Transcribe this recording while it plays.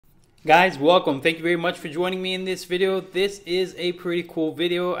Guys, welcome. Thank you very much for joining me in this video. This is a pretty cool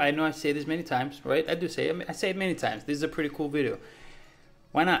video. I know I say this many times, right? I say it many times. This is a pretty cool video.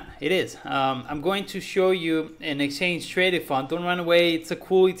 Why not? It is. I'm going to show you an exchange traded fund. Don't run away. It's a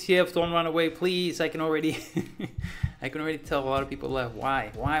cool ETF. Don't run away, please. I can already I can already tell a lot of people left. Why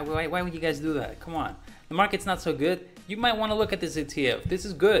would you guys do that? Come on. The market's not so good. You might want to look at this ETF. This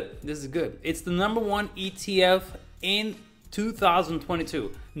is good. This is good. It's the #1 ETF in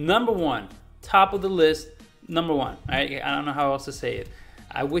 2022. #1, top of the list, #1. I don't know how else to say it.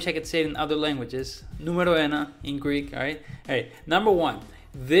 I wish I could say it in other languages. Numero uno in Greek. All right. #1.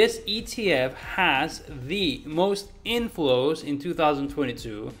 This ETF has the most inflows in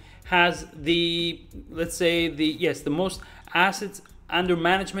 2022. Has the, let's say, the most assets under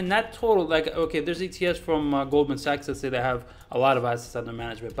management, not total. Like, okay, there's ETFs from Goldman Sachs that say they have a lot of assets under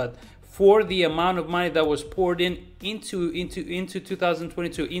management, but for the amount of money that was poured into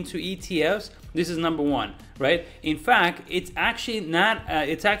 2022 into ETFs, this is #1, right? In fact, it's actually not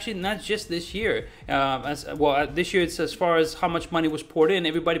just this year. This year it's as far as how much money was poured in.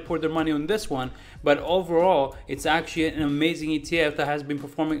 Everybody poured their money on this one, but overall, it's actually an amazing ETF that has been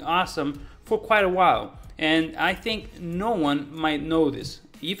performing awesome for quite a while. And I think no one might know this.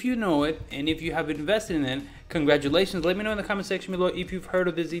 If you know it, and if you have invested in it, congratulations. Let me know in the comment section below if you've heard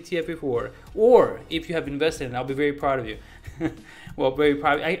of this ETF before, or if you have invested in it. I'll be very proud of you. Well, very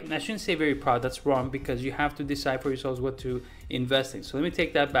proud. I shouldn't say very proud. That's wrong, because you have to decide for yourselves what to invest in. So let me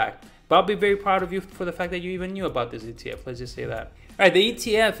take that back. But I'll be very proud of you for the fact that you even knew about this ETF. Let's just say that. All right, the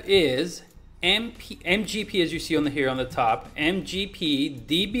ETF is MGP, as you see here on the top. MGP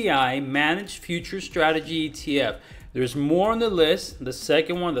DBI Managed Future Strategy ETF. There's more on the list, the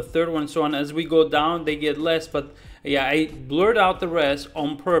second one, the third one, and so on. As we go down, they get less, but yeah, I blurred out the rest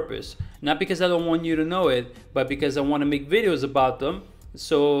on purpose. Not because I don't want you to know it, but because I want to make videos about them.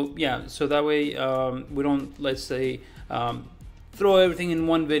 So yeah, so that way we don't, let's say, throw everything in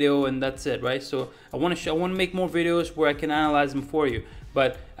one video and that's it, right? So I want to make more videos where I can analyze them for you.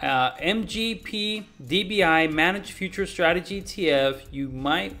 But MGP DBI Managed Future Strategy ETF, you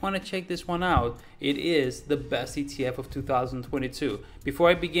might want to check this one out. It is the best ETF of 2022. Before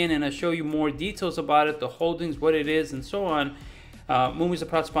I begin and I show you more details about it, the holdings, what it is, and so on, Moomoo is a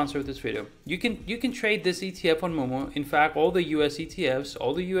proud sponsor of this video. You can trade this ETF on Moomoo. In fact, all the US ETFs,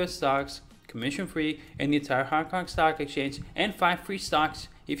 all the US stocks, commission free, and the entire Hong Kong Stock Exchange, and 5 free stocks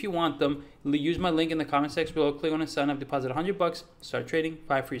if you want them. Use my link in the comment section below, click on it, sign up, deposit $100, start trading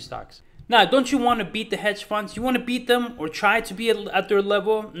 5 free stocks. Now, don't you want to beat the hedge funds? You want to beat them or try to be at their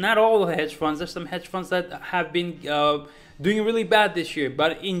level? Not all the hedge funds. There's some hedge funds that have been doing really bad this year,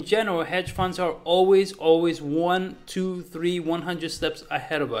 but in general, hedge funds are always 1, 2, 3, 100 steps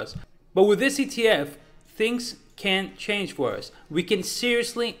ahead of us. But with this ETF, things can change for us. We can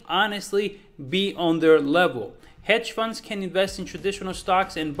seriously, honestly be on their level. Hedge funds can invest in traditional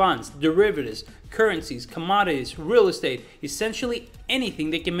stocks and bonds, derivatives, currencies, commodities, real estate, essentially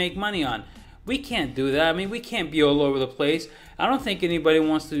anything they can make money on. We can't do that. I mean, we can't be all over the place. I don't think anybody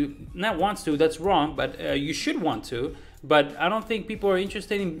wants to, that's wrong, but you should want to. But I don't think people are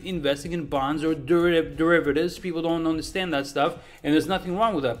interested in investing in bonds or derivatives. People don't understand that stuff, and there's nothing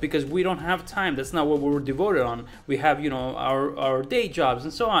wrong with that because we don't have time. That's not what we're devoted on. We have, our day jobs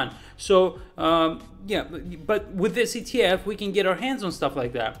and so on. So yeah, but with this ETF, we can get our hands on stuff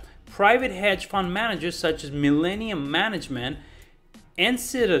like that. Private hedge fund managers such as Millennium Management and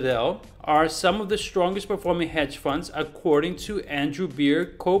Citadel are some of the strongest performing hedge funds, according to Andrew Beer,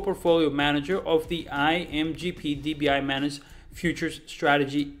 co-portfolio manager of the iMGP DBI Managed Futures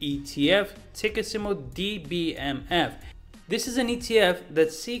Strategy ETF, ticker symbol DBMF. This is an ETF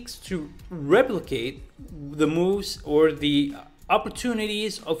that seeks to replicate the moves or the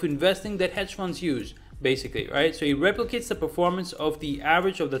opportunities of investing that hedge funds use, basically, right? So it replicates the performance of the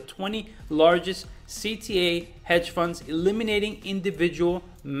average of the 20 largest CTA hedge funds, eliminating individual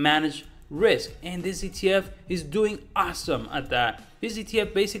managed risk. And this ETF is doing awesome at that. This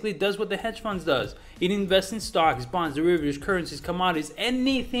ETF basically does what the hedge funds does. It invests in stocks, bonds, derivatives, currencies, commodities,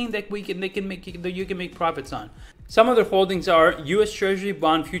 anything that you can make profits on. Some other holdings are US Treasury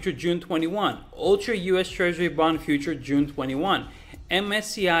Bond Future June 21, Ultra US Treasury Bond Future June 21,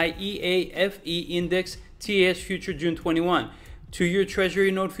 MSCI EAFE Index TAS Future June 21, 2-year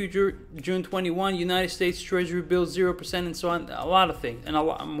Treasury Note Future June 21, United States Treasury Bill 0%, and so on. A lot of things, and a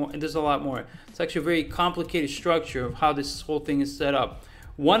lot more. And there's a lot more. It's actually a very complicated structure of how this whole thing is set up.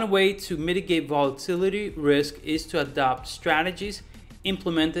 One way to mitigate volatility risk is to adopt strategies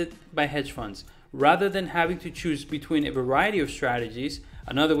implemented by hedge funds. Rather than having to choose between a variety of strategies,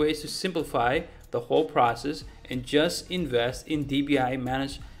 another way is to simplify the whole process and just invest in DBI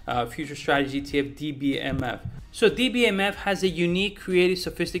managed Future Strategy ETF, DBMF. So DBMF has a unique, creative,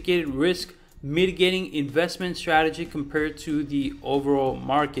 sophisticated risk mitigating investment strategy compared to the overall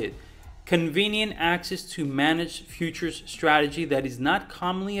market. Convenient access to managed futures strategy that is not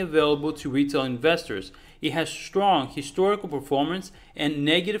commonly available to retail investors. It has strong historical performance and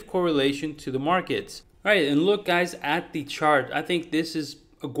negative correlation to the markets. All right, and look guys at the chart. I think this is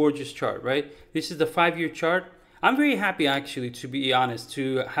a gorgeous chart, right? This is the 5-year chart. I'm very happy actually, to be honest,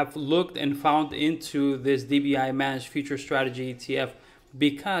 to have looked and found into this DBI managed future strategy ETF,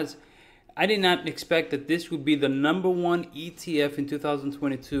 because I did not expect that this would be the #1 ETF in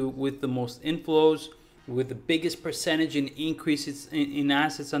 2022 with the most inflows, with the biggest percentage in increases in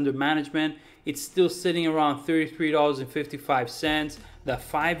assets under management. It's still sitting around $33.55. The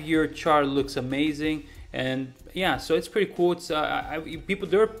 5-year chart looks amazing, and yeah, so it's pretty cool. It's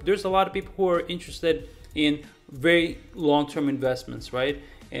there's a lot of people who are interested in very long-term investments, right?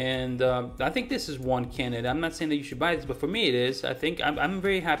 And I think this is one candidate. I'm not saying that you should buy this, but for me it is. I think I'm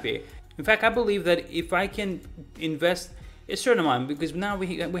very happy. In fact, I believe that if I can invest a certain amount, because now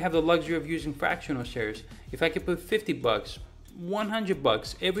we have the luxury of using fractional shares. If I can put 50 bucks, 100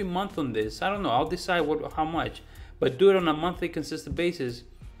 bucks every month on this, I don't know, I'll decide how much, but do it on a monthly consistent basis.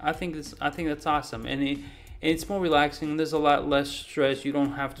 I think that's awesome, and it's more relaxing. There's a lot less stress. You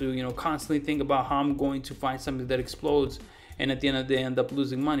don't have to, constantly think about how I'm going to find something that explodes and at the end of the day end up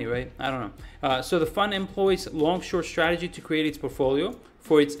losing money, right? I don't know. So the fund employs long-short strategy to create its portfolio.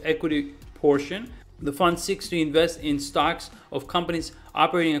 For its equity portion, the fund seeks to invest in stocks of companies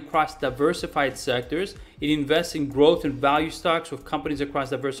operating across diversified sectors. It invests in growth and value stocks of companies across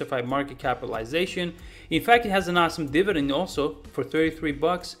diversified market capitalization. In fact, it has an awesome dividend also for 33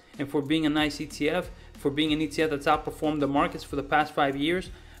 bucks, and for being a nice ETF, for being an ETF that's outperformed the markets for the past 5 years,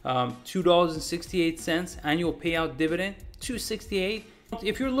 $2.68 annual payout dividend, $2.68.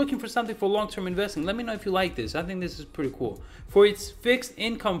 If you're looking for something for long-term investing, let me know if you like this. I think this is pretty cool. For its fixed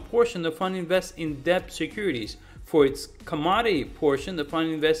income portion, the fund invests in debt securities. For its commodity portion, the fund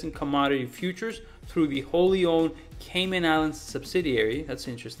invests in commodity futures through the wholly owned Cayman Islands subsidiary. That's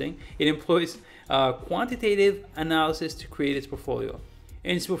interesting. It employs quantitative analysis to create its portfolio.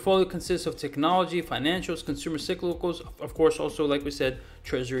 And its portfolio consists of technology, financials, consumer cyclicals, of course, also, like we said,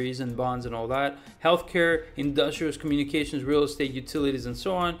 treasuries and bonds and all that, healthcare, industrials, communications, real estate, utilities, and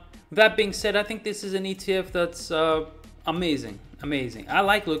so on. That being said, I think this is an ETF that's amazing. I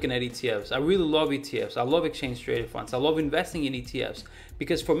like looking at ETFs. I really love ETFs. I love exchange traded funds. I love investing in ETFs,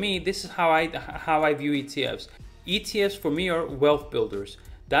 because for me, this is how I view ETFs. ETFs for me are wealth builders.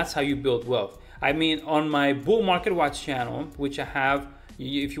 That's how you build wealth. I mean, on my Bull Market Watch channel, which I have,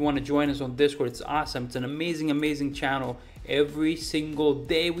 if you want to join us on Discord, it's awesome. It's an amazing channel. Every single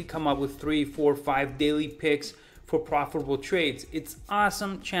day we come up with 3, 4, 5 daily picks for profitable trades. It's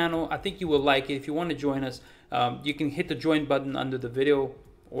awesome channel. I think you will like it. If you want to join us, you can hit the join button under the video,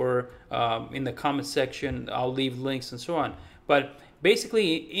 or in the comment section. I'll leave links and so on. But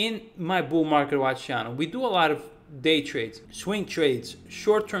basically, in my Bull Market Watch channel, we do a lot of day trades, swing trades,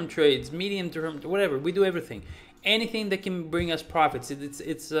 short-term trades, medium-term, whatever. We do everything. Anything that can bring us profits.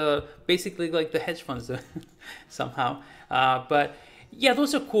 It's basically like the hedge funds somehow. But yeah,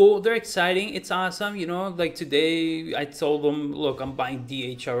 those are cool. They're exciting. It's awesome. Like today I told them, look, I'm buying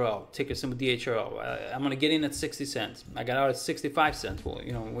DHRL, ticker symbol DHRL. I'm going to get in at 60 cents. I got out at 65 cents. Well,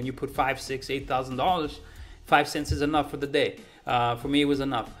 when you put $5,000, $6,000, $8,000, 5 cents is enough for the day. For me, it was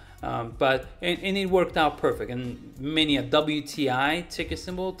enough. But it worked out perfect. And many a WTI ticker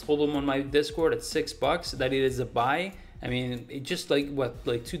symbol told them on my Discord at $6 that it is a buy. I mean, it just like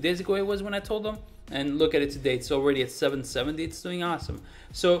 2 days ago it was when I told them, and look at it today. It's already at 770. It's doing awesome.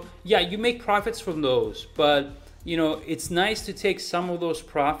 So yeah, you make profits from those, but it's nice to take some of those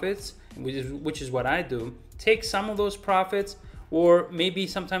profits, which is what I do. Take some of those profits, or maybe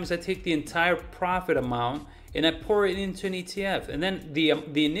sometimes I take the entire profit amount and I pour it into an ETF, and then the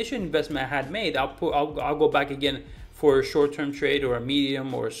initial investment I had made, I'll go back again for a short-term trade or a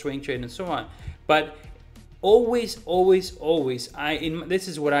medium or a swing trade and so on. But always, this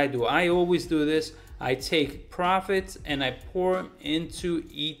is what I do. I always do this. I take profits and I pour them into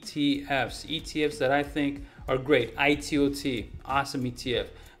ETFs that I think are great. ITOT, awesome ETF,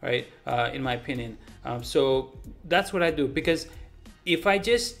 right? In my opinion. So that's what I do, because if I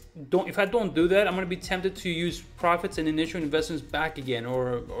don't do that, I'm going to be tempted to use profits and initial investments back again,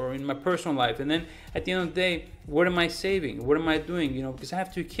 or in my personal life. And then at the end of the day, what am I saving? What am I doing? Because I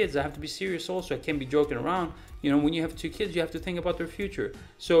have 2 kids. I have to be serious also. I can't be joking around. When you have 2 kids, you have to think about their future.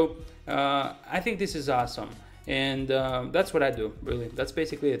 So I think this is awesome. And that's what I do, really. That's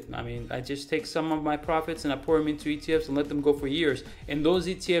basically it. I mean, I just take some of my profits and I pour them into ETFs and let them go for years. And those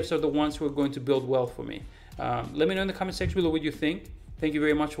ETFs are the ones who are going to build wealth for me. Let me know in the comment section below what you think. Thank you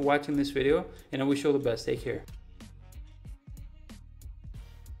very much for watching this video, and I wish you all the best. Take care.